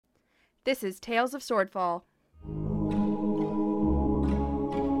This is Tales of Swordfall.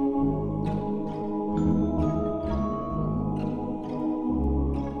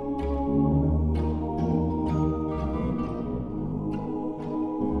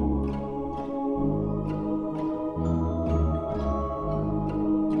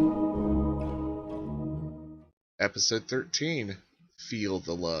 Episode 13, Feel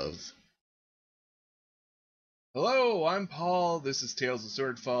the Love. Hello, I'm Paul, this is Tales of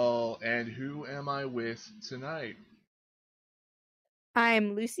Swordfall, and who am I with tonight?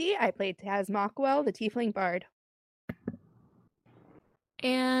 I'm Lucy. I play Taz Mockwell, the Tiefling Bard.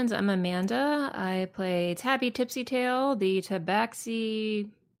 And I'm Amanda. I play Tabby Tipsytail, the Tabaxi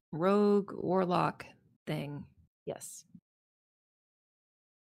rogue warlock thing. Yes.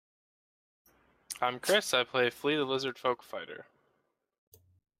 I'm Chris. I play Flea the Lizard Folk Fighter.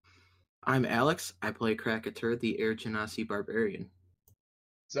 I'm Alex. I play Krakatur, the Air Genasi Barbarian.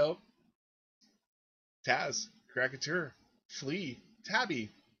 So, Taz, Krakatur, Flea,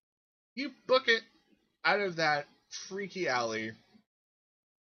 Tabby, you book it out of that freaky alley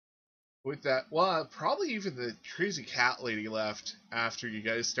with that, well, probably even the crazy cat lady left after you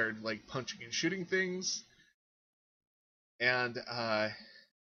guys started, like, punching and shooting things. And,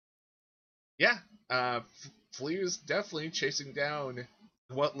 Flea is definitely chasing down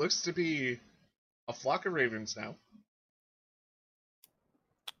what looks to be a flock of ravens now.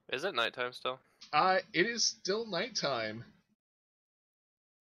 Is it nighttime still? It is still nighttime.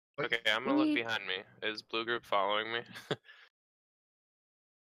 But okay, I'm gonna look behind me. Is Blue Group following me?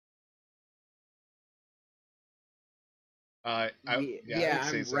 I'm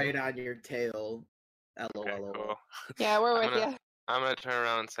right on your tail. LOL. Okay, cool. Yeah, we're with you. I'm gonna turn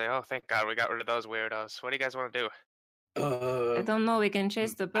around and say, "Oh, thank God we got rid of those weirdos. What do you guys want to do?" I don't know. We can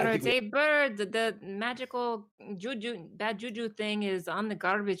chase the birds. Hey, bird! The magical bad juju thing is on the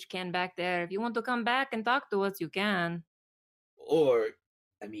garbage can back there. If you want to come back and talk to us, you can. Or,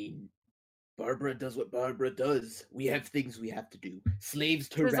 I mean, Barbara does what Barbara does. We have things we have to do. Slaves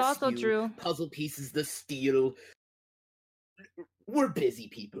to rescue. That's also true. Puzzle pieces to steal. We're busy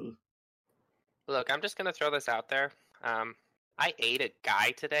people. Look, I'm just gonna throw this out there. I ate a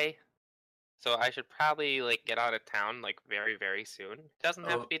guy today, so I should probably get out of town very, very soon. It doesn't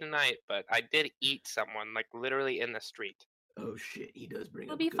have to be tonight, but I did eat someone literally in the street. Oh shit, he does bring.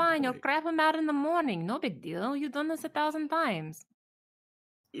 You'll be fine. You'll grab him out in the morning. No big deal. You've done this 1,000 times.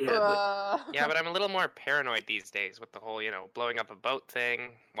 Yeah, but I'm a little more paranoid these days with the whole, blowing up a boat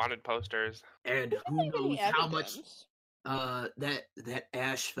thing, wanted posters. And who knows how much that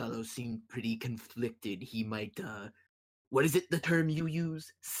Ash fellow seemed pretty conflicted. He might what is it the term you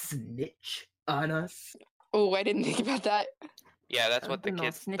use? Snitch on us? Oh, I didn't think about that. Yeah, that's what the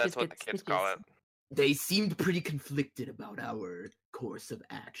kids call it. They seemed pretty conflicted about our course of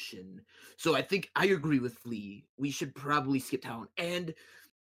action. So I think I agree with Flea. We should probably skip town. And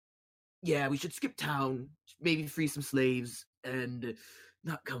yeah, we should skip town, maybe free some slaves, and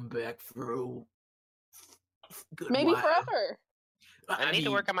not come back for a good maybe while. Forever. I need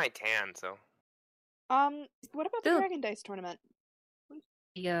to work on my tan, so. What about the Dragon Dice tournament?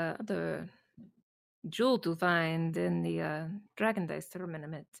 Yeah, the jewel to find in the Dragon Dice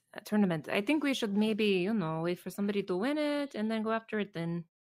tournament. I think we should maybe, wait for somebody to win it and then go after it then.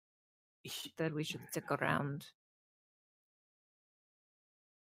 That we should stick around.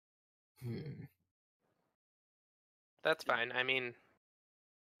 That's fine. I mean,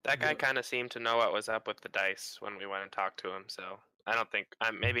 that guy kind of seemed to know what was up with the dice when we went and talked to him, so I don't think...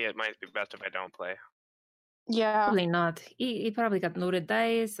 maybe it might be best if I don't play. Yeah. Probably not. He probably got loaded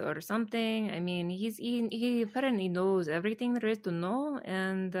dice or something. I mean, he apparently knows everything there is to know,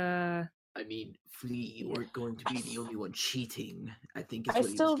 and... I mean, Flea, you weren't going to be the only one cheating, I think. I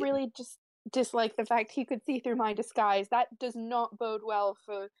still really just dislike the fact he could see through my disguise. That does not bode well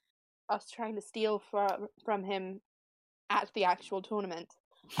for us trying to steal from him at the actual tournament.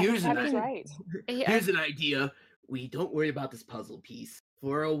 Here's an idea. We don't worry about this puzzle piece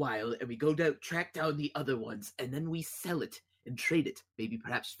for a while, and we go track down the other ones, and then we sell it and trade it, maybe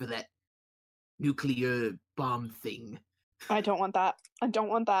perhaps for that nuclear bomb thing. I don't want that.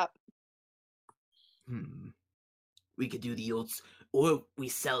 We could do the old, or we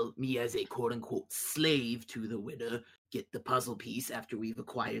sell me as a quote-unquote slave to the winner, get the puzzle piece after we've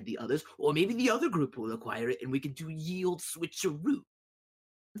acquired the others, or maybe the other group will acquire it, and we can do yield switcheroo.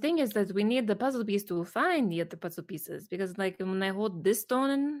 The thing is that we need the puzzle piece to find the other puzzle pieces, because when I hold this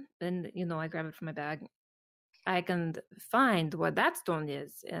stone and I grab it from my bag, I can find what that stone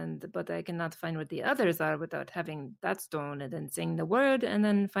is, but I cannot find what the others are without having that stone and then saying the word and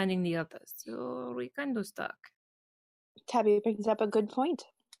then finding the others. So we kind of stuck. Tabby brings up a good point.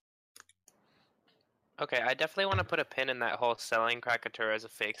 Okay, I definitely want to put a pin in that whole selling Krakatur as a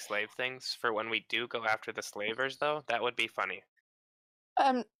fake slave things for when we do go after the slavers, though. That would be funny.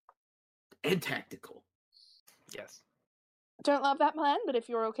 Um, And tactical. Yes. don't love that plan, but if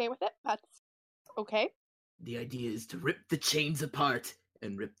you're okay with it, that's okay. The idea is to rip the chains apart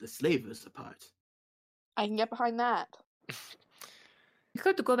and rip the slavers apart. I can get behind that. You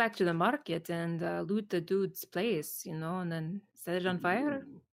could go back to the market and loot the dude's place, and then set it on fire.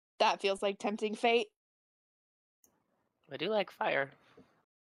 Ooh. That feels like tempting fate. I do like fire.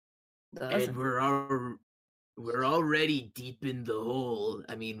 And we're already deep in the hole.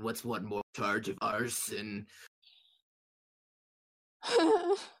 I mean, what's one more charge of arson?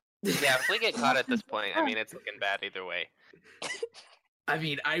 Yeah, if we get caught at this point, I mean, it's looking bad either way. I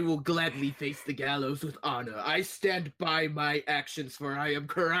mean, I will gladly face the gallows with honor. I stand by my actions, for I am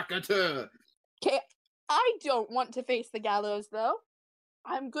Krakatur. Okay, I don't want to face the gallows, though.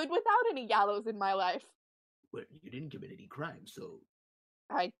 I'm good without any gallows in my life. Well, you didn't commit any crime, so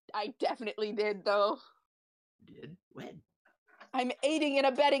I definitely did, though. you did? When? I'm aiding and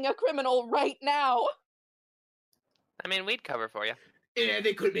abetting a criminal right now. I mean, we'd cover for you. Yeah,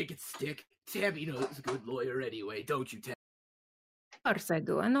 they could make it stick. Tabby knows a good lawyer anyway, don't you, Tabby? Of course I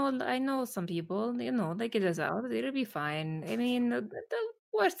do. I know some people, they get us out. It'll be fine. I mean, the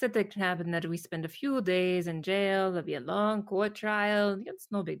worst that can happen that we spend a few days in jail. There'll be a long court trial. It's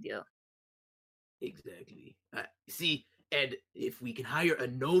no big deal. Exactly. See, and if we can hire a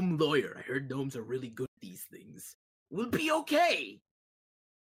gnome lawyer, I heard gnomes are really good at these things, we'll be okay.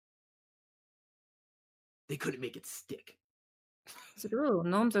 They couldn't make it stick. It's true.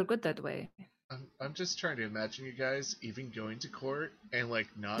 Gnomes are good that way. I'm just trying to imagine you guys even going to court and like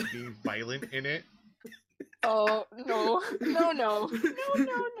not being violent in it. Oh, no. No.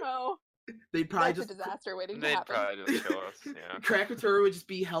 They'd probably That's a just disaster waiting to They'd happen. probably just kill us, yeah. Krakatur would just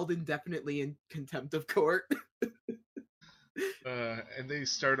be held indefinitely in contempt of court. And they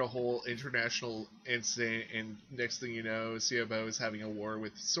start a whole international incident, and next thing you know, Siabo is having a war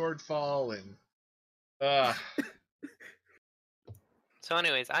with Swordfall, and So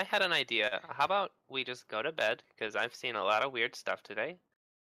anyways, I had an idea. How about we just go to bed, because I've seen a lot of weird stuff today.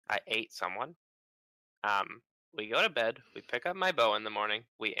 I ate someone. We go to bed, we pick up my bow in the morning,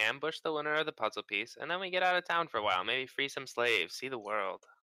 we ambush the winner of the puzzle piece, and then we get out of town for a while. Maybe free some slaves, see the world.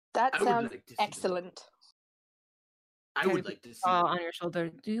 That I would sounds like to see that. excellent. I would like to see. On your shoulder.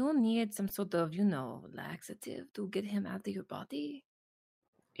 Do you need some sort of, laxative to get him out of your body?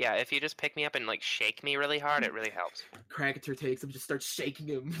 Yeah, if you just pick me up and like shake me really hard, it really helps. Krakatur takes him, just starts shaking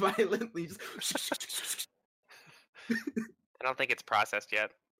him violently. Just I don't think it's processed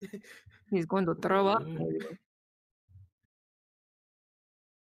yet. He's going to throw up, maybe.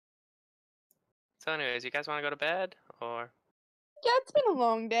 So anyways, you guys want to go to bed, or? Yeah, it's been a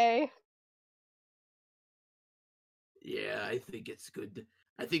long day. Yeah, I think it's good.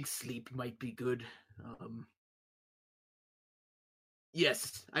 I think sleep might be good.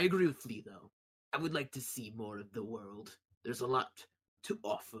 Yes, I agree with Flea, though. I would like to see more of the world. There's a lot to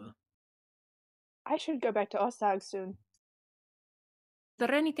offer. I should go back to Ostag soon. Is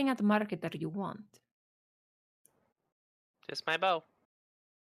there anything at the market that you want? Just my bow.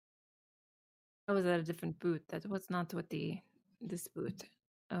 That was at a different booth. That was not what this booth.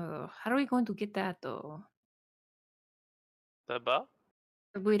 Oh, how are we going to get that, though? The bow?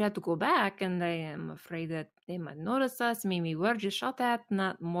 We'd have to go back, and I am afraid that they might notice us. I mean, we were just shot at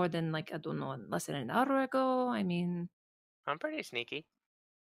not more than, I don't know, less than an hour ago. I mean... I'm pretty sneaky.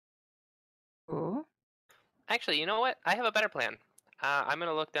 Oh? Actually, you know what? I have a better plan. I'm going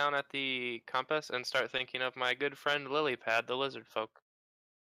to look down at the compass and start thinking of my good friend Lilypad, the lizard folk.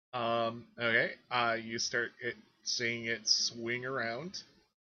 Okay. You start seeing it swing around,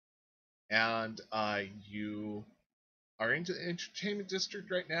 and you are into the entertainment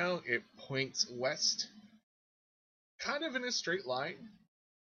district right now. It points west, kind of in a straight line,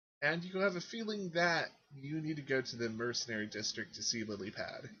 and you have a feeling that you need to go to the mercenary district to see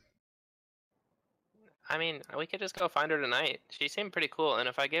Lilypad. I mean, we could just go find her tonight. She seemed pretty cool, and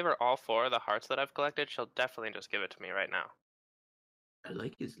if I gave her all 4 of the hearts that I've collected, she'll definitely just give it to me right now. I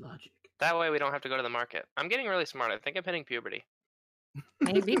like his logic. That way we don't have to go to the market. I'm getting really smart. I think I'm hitting puberty.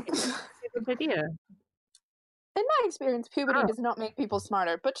 Maybe. That's a good idea. In my experience, puberty Oh. does not make people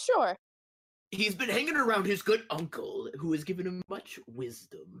smarter, but sure. He's been hanging around his good uncle, who has given him much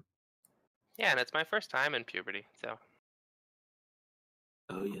wisdom. Yeah, and it's my first time in puberty, so...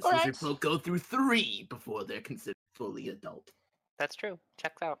 Oh yes, Alright. lizard folk go through 3 before they're considered fully adult. That's true.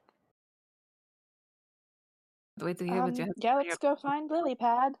 Checks out. Wait to hear what you have to Yeah, say. let's go find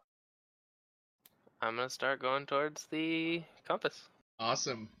Lilypad. I'm gonna start going towards the compass.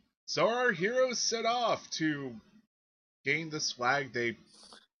 Awesome. So our heroes set off to gain the swag they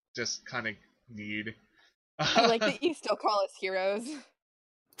just kind of need. I like that you still call us heroes.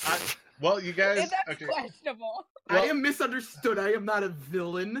 Well, you guys. That's Okay. questionable. I Well- am misunderstood. I am not a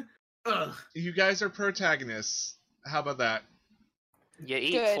villain. Ugh. You guys are protagonists. How about that? You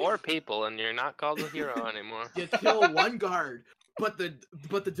eat Good. 4 people and you're not called a hero anymore. You kill one guard, but the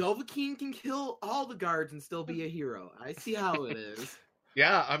Dovahkiin can kill all the guards and still be a hero. I see how it is.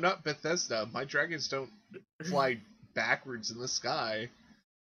 Yeah, I'm not Bethesda. My dragons don't fly backwards in the sky.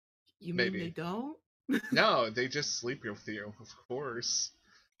 You Maybe. mean they don't? No, they just sleep with you, of course.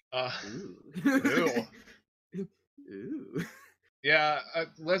 Ooh. Ew. Ooh. Yeah,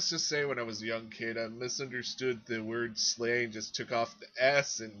 let's just say when I was a young kid, I misunderstood the word slay and just took off the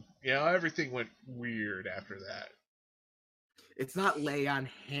S, and, everything went weird after that. It's not lay on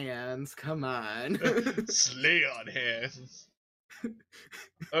hands. Come on. Slay on hands.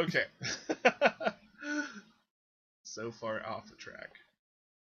 Okay. So far off the track.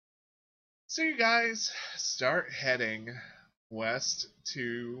 So you guys start heading west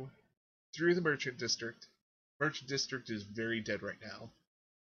through the Merchant District. Merchant District is very dead right now.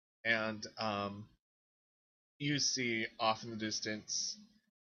 And you see off in the distance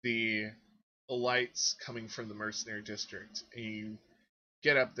the lights coming from the Mercenary District. And you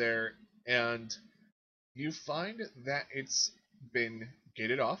get up there and you find that it's been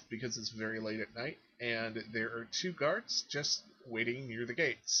gated off because it's very late at night, and there are 2 guards just waiting near the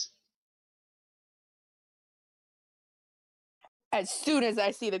gates. As soon as I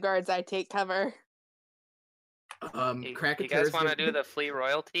see the guards, I take cover. You Krakator's guys want to gonna- do the flea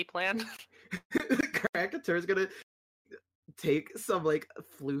royalty plan? Krakator's gonna take some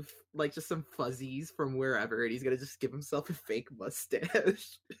floof, just some fuzzies from wherever, and he's gonna just give himself a fake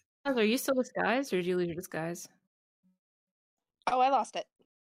mustache. Are you still disguised, or did you lose your disguise? Oh, I lost it.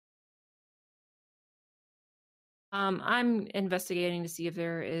 I'm investigating to see if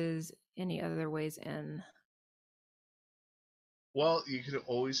there is any other ways in. Well, you could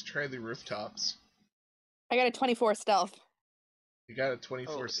always try the rooftops. I got a 24 stealth. You got a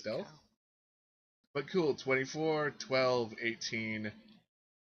 24 Holy stealth? cow. But cool, 24, 12, 18.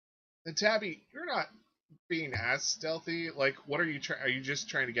 And Tabby, you're not being as stealthy. Like, what are you trying? Are you just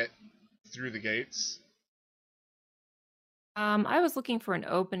trying to get through the gates? I was looking for an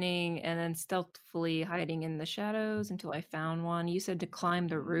opening and then stealthily hiding in the shadows until I found one. You said to climb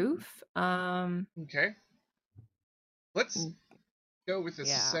the roof. Okay. Let's go with the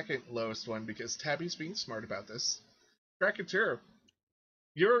Yeah. second lowest one because Tabby's being smart about this. Krakatur,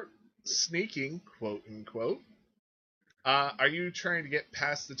 you're sneaking, quote unquote. Are you trying to get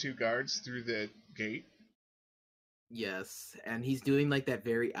past the 2 guards through the gate? Yes, and he's doing that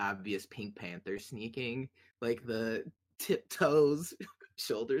very obvious Pink Panther sneaking, the tiptoes,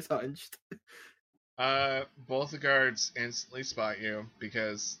 shoulders hunched. Both the guards instantly spot you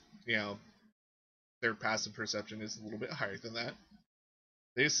because, their passive perception is a little bit higher than that.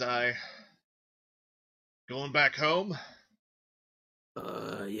 They sigh. Going back home?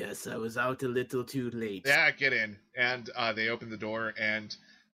 Yes, I was out a little too late. Yeah, get in. And they open the door and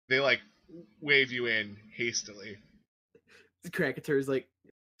they wave you in hastily. Krakator's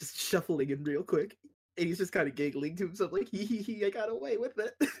just shuffling in real quick, and he's just kind of giggling to himself, hee hee hee, I got away with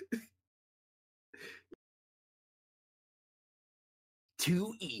it.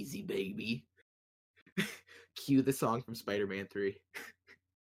 Too easy, baby. Cue the song from Spider-Man 3.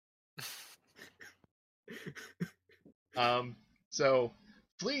 So,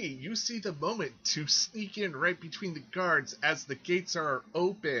 Flea, you see the moment to sneak in right between the guards as the gates are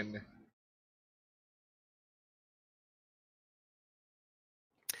open.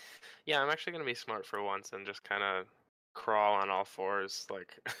 Yeah, I'm actually gonna be smart for once and just kind of crawl on all fours,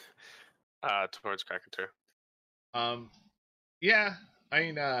 towards Krakator. Yeah, I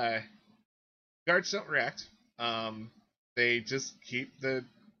mean, guards don't react. They just keep the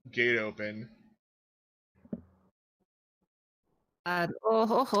gate open.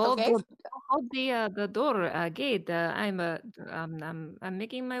 Hold Okay. the door gate. I'm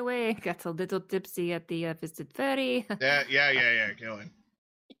making my way. Got a little tipsy at the Visited Ferry. Yeah, go in.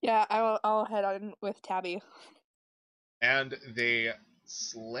 Yeah, I'll head on with Tabby. And they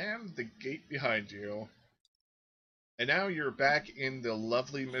slam the gate behind you. And now you're back in the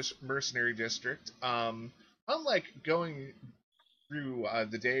lovely Mercenary District. Unlike going through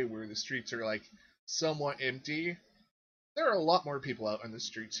the day where the streets are somewhat empty, there are a lot more people out on the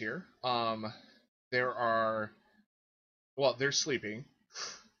streets here. They're sleeping.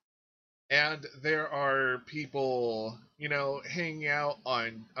 And there are people, hanging out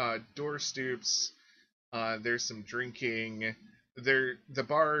on door stoops. There's some drinking. the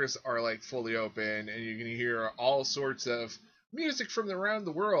bars are like fully open, and you can hear all sorts of music from around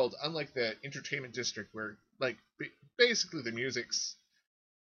the world. Unlike the entertainment district, where like basically the music's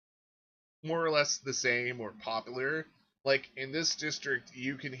more or less the same or popular. Like in this district,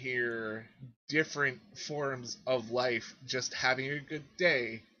 you can hear different forms of life just having a good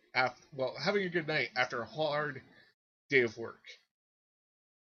day after, well, having a good night after a hard day of work.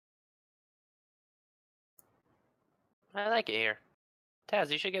 I like it here. Taz,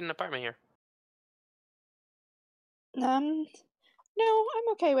 you should get an apartment here. No,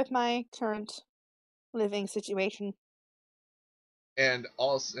 I'm okay with my current living situation. And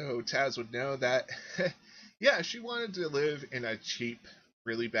also, Taz would know that, yeah, she wanted to live in a cheap,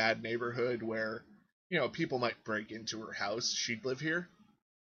 really bad neighborhood where, people might break into her house. She'd live here.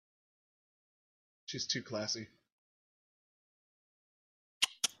 She's too classy.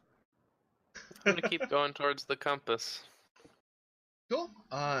 I'm gonna keep going towards the compass. Cool.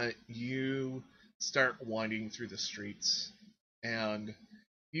 You start winding through the streets, and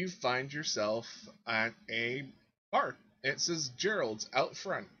you find yourself at a bar. It says Gerald's out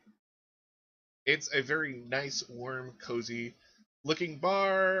front. It's a very nice, warm, cozy looking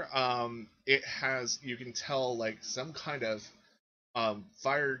bar. It has, you can tell, like some kind of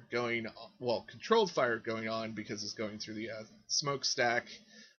fire going, well, controlled fire going on because it's going through the smokestack.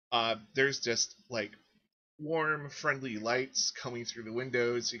 There's just like warm, friendly lights coming through the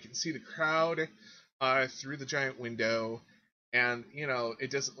windows. You can see the crowd through the giant window, and it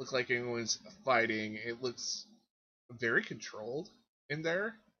doesn't look like anyone's fighting. It looks very controlled in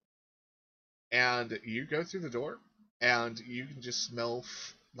there. And you go through the door, and you can just smell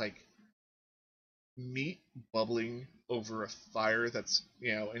like meat bubbling over a fire that's,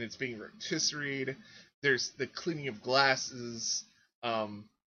 and it's being rotisseried. There's the cleaning of glasses, and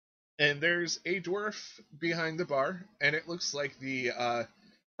there's a dwarf behind the bar, and it looks like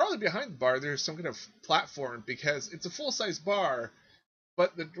probably behind the bar there's some kind of platform, because it's a full-size bar,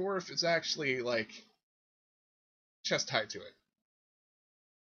 but the dwarf is actually like chest high to it.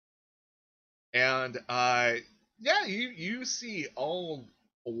 And yeah, you see all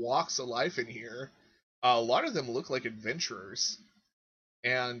walks of life in here. A lot of them look like adventurers,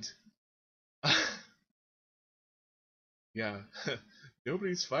 and yeah,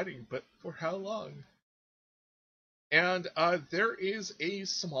 nobody's fighting, but for how long? And there is a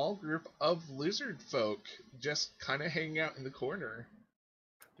small group of lizard folk just kind of hanging out in the corner.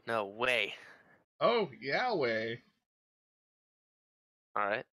 No way. Oh, yeah, way.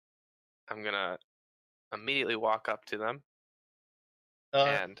 Alright. I'm gonna immediately walk up to them.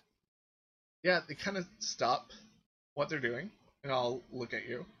 And yeah, they kind of stop what they're doing, and I'll look at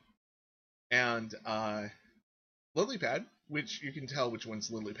you. And Lilypad, which you can tell which one's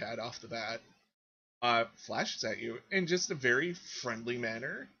Lilypad off the bat, flashes at you in just a very friendly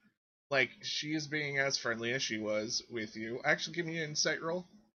manner. Like, she is being as friendly as she was with you. Actually, give me an insight roll.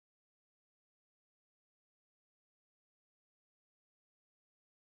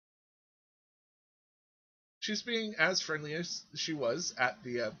 She's being as friendly as she was at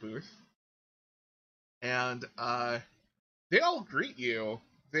the booth. And they all greet you.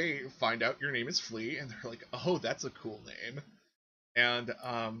 They find out your name is Flea, and they're like, oh, that's a cool name. And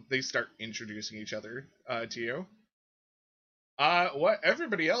they start introducing each other to you. What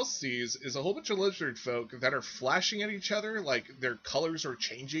everybody else sees is a whole bunch of lizard folk that are flashing at each other, like their colors are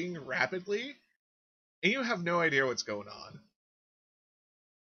changing rapidly, and you have no idea what's going on.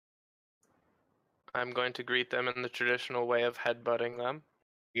 I'm going to greet them in the traditional way of headbutting them.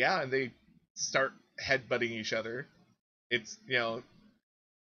 Yeah, and they start headbutting each other. It's,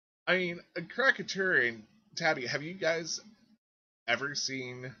 I mean, Krakatoa and Tabby, have you guys ever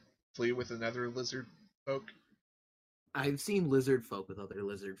seen Flea with another lizard folk? I've seen lizard folk with other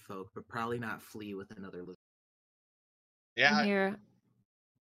lizard folk, but probably not Flea with another lizard. Yeah. Here.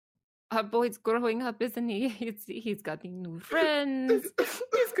 Our boy's growing up, isn't he? He's getting new friends.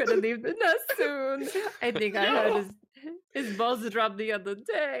 He's gonna leave the nest soon. I think I heard his balls dropped the other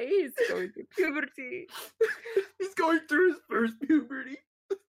day. He's going through puberty. He's going through his first puberty.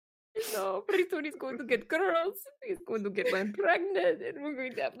 No, pretty soon he's going to get girls. He's going to get one pregnant, and we're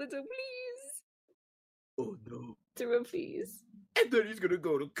going to have little fleas. Oh no. Little fleas. And then he's gonna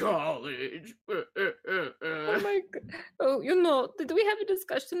go to college. Oh my god. Oh, did we have a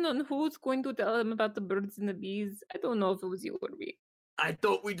discussion on who's going to tell him about the birds and the bees? I don't know if it was you or me. I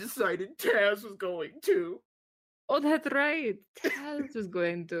thought we decided Taz was going to. Oh, that's right. Taz was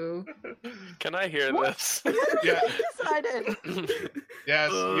going to. Can I hear this? Yeah. Decided.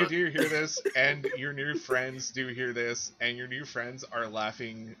 Yes, you do hear this, and your new friends do hear this, and your new friends are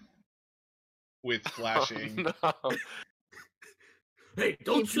laughing with flashing. Oh, no. Hey,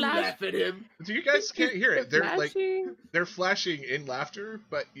 don't you laugh at him. You guys can't hear it. They're Flashing. they're flashing in laughter,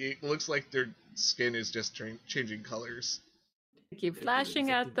 but it looks like their skin is just changing colors. I keep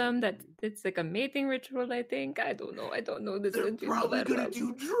flashing at them. That it's like a mating ritual, I think. I don't know this. They're people probably that gonna well.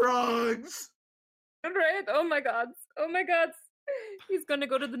 do drugs. Right? Oh my god. He's gonna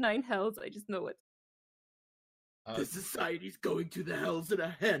go to the 9 hells. I just know it. The society's going to the hells in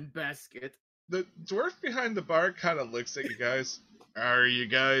a handbasket. The dwarf behind the bar kind of looks at you guys. Are you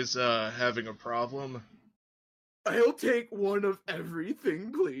guys having a problem? I'll take one of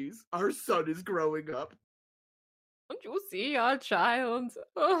everything, please. Our son is growing up. Don't you see our child?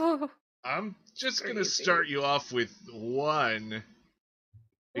 Oh, I'm just gonna Crazy. start you off with one.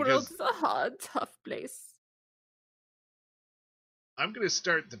 Because world's a hard, tough place. I'm gonna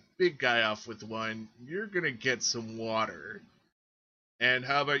start the big guy off with one. You're gonna get some water. And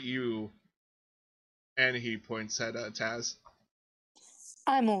how about you? And he points at Taz.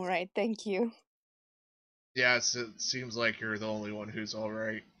 I'm alright, thank you. Yes, it seems like you're the only one who's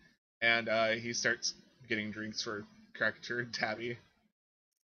alright. And he starts getting drinks for Crackature and Tabby.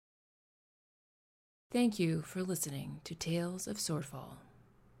 Thank you for listening to Tales of Swordfall.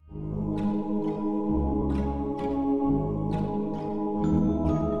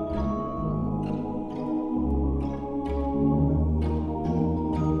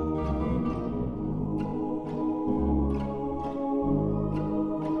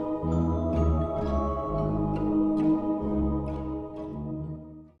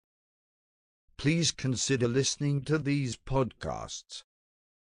 Please consider listening to these podcasts.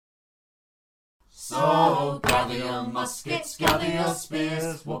 So gather your muskets, gather your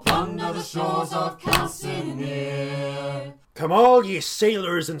spears, we'll plunder the shores of Calcinear. Come all ye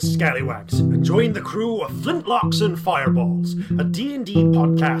sailors and scallywags, and join the crew of Flintlocks and Fireballs, a D&D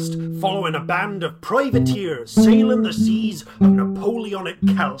podcast following a band of privateers sailing the seas of Napoleonic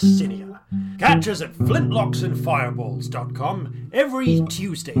Calcinia. Catch us at flintlocksandfireballs.com every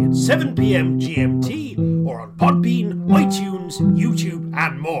Tuesday at 7 p.m. GMT, or on Podbean, iTunes, YouTube,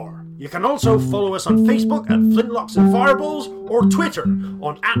 and more. You can also follow us on Facebook at Flintlocks and Fireballs, or Twitter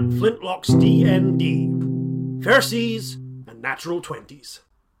on @FlintlocksDND. Fair seas and natural 20s.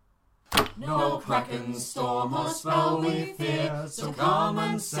 No kraken, storm, or spell we fear, so come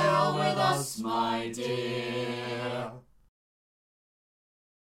and sail with us, my dear.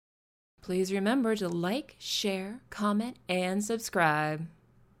 Please remember to like, share, comment, and subscribe.